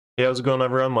Hey, how's it going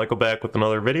everyone? Michael back with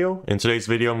another video. In today's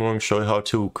video, I'm going to show you how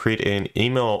to create an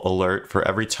email alert for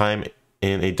every time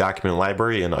in a document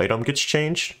library an item gets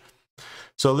changed.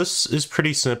 So this is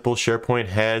pretty simple. SharePoint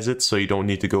has it, so you don't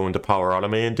need to go into Power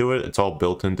Automate and do it. It's all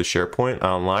built into SharePoint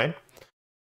online.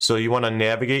 So you want to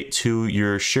navigate to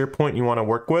your SharePoint you want to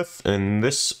work with. In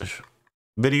this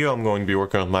video, I'm going to be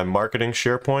working with my marketing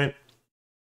SharePoint.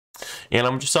 And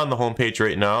I'm just on the home page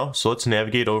right now. So let's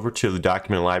navigate over to the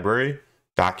document library.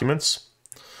 Documents.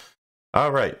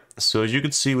 All right, so as you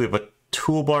can see, we have a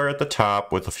toolbar at the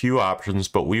top with a few options,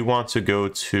 but we want to go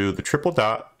to the triple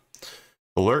dot,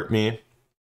 alert me,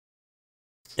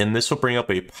 and this will bring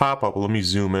up a pop-up. Let me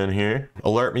zoom in here.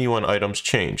 Alert me when items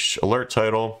change. Alert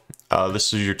title.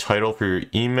 This is your title for your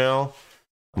email.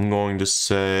 I'm going to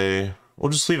say,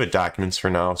 we'll just leave it documents for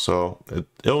now, so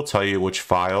it'll tell you which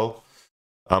file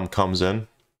comes in.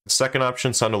 Second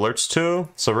option, send alerts to.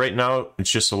 So right now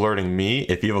it's just alerting me.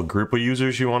 If you have a group of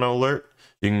users you want to alert,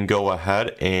 you can go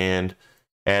ahead and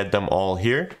add them all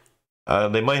here.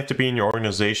 They might have to be in your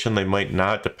organization, they might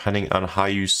not, depending on how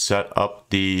you set up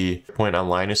the point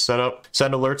online is set up.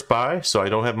 Send alerts by, so I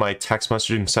don't have my text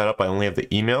messaging set up, I only have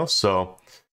the email. So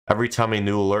every time a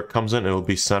new alert comes in, it will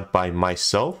be sent by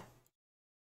myself.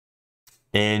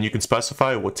 And you can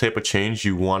specify what type of change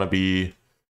you want to be,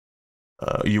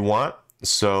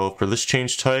 So for this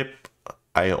change type,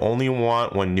 I only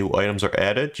want when new items are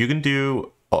added. You can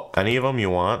do any of them you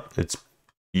want.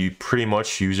 You pretty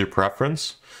much user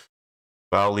preference.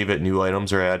 But I'll leave it new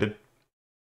items are added.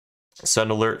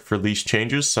 Send alert for these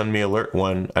changes. Send me alert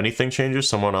when anything changes,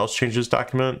 someone else changes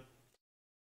document.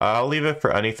 I'll leave it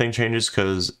for anything changes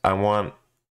because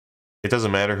it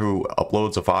doesn't matter who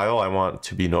uploads a file, I want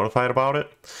to be notified about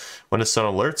it. When it's send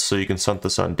alerts, so you can send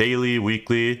this on daily,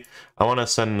 weekly. I want to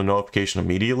send a notification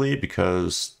immediately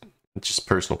because it's just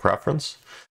personal preference.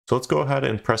 So let's go ahead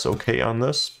and press OK on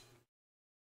this.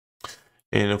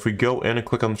 And if we go in and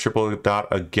click on the triple dot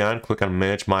again, click on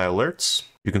manage my alerts,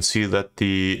 you can see that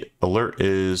the alert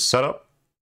is set up.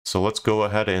 So let's go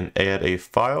ahead and add a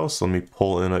file. So let me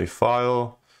pull in a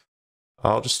file.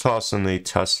 I'll just toss in a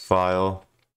test file,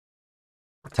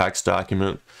 text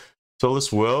document. So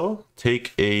this will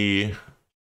take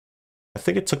I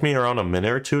think it took me around a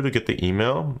minute or two to get the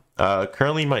email.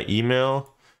 Currently my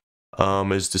email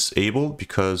is disabled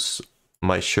because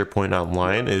my SharePoint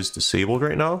Online is disabled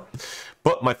right now.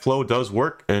 But my flow does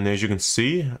work, and as you can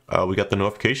see, we got the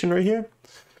notification right here.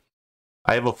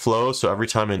 I have a flow, so every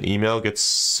time an email gets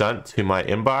sent to my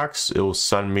inbox, it will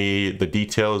send me the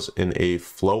details in a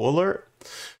flow alert.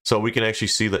 So we can actually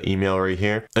see the email right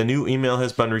here. A new email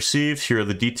has been received. Here are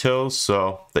the details.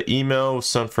 So the email was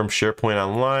sent from SharePoint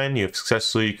Online. You have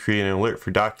successfully created an alert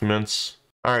for documents.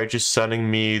 All right, just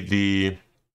sending me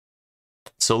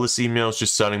so this email is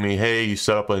just sending me, hey, you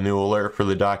set up a new alert for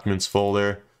the documents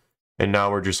folder. And now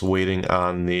we're just waiting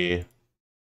on the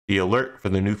alert for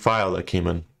the new file that came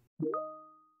in.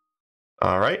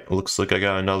 All right, looks like I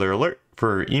got another alert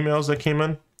for emails that came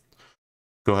in.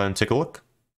 Go ahead and take a look.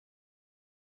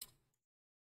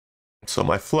 So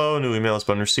my flow, new email has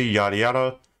been received, yada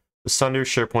yada. The sender,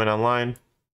 SharePoint Online.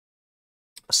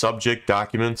 Subject,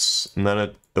 documents, and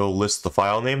then it'll list the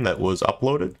file name that was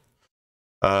uploaded.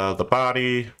 The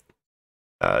body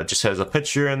just has a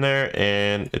picture in there,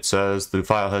 and it says the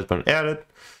file has been added.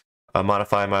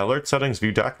 Modify my alert settings,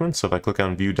 view documents. So if I click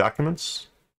on view documents,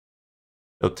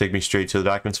 it'll take me straight to the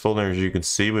documents folder. As you can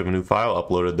see, we have a new file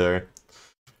uploaded there.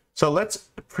 So that's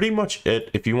pretty much it.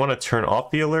 If you want to turn off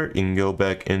the alert, you can go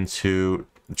back into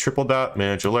the triple dot,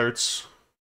 manage alerts.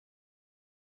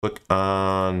 Click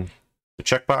on the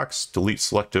checkbox, delete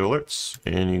selected alerts,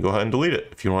 and you can go ahead and delete it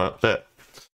if you want that.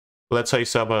 So that's how you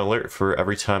set up an alert for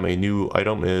every time a new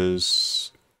item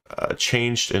is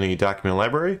changed in a document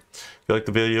library. If you like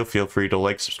the video, feel free to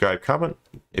like, subscribe, comment.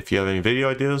 If you have any video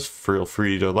ideas, feel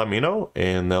free to let me know,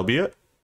 and that'll be it.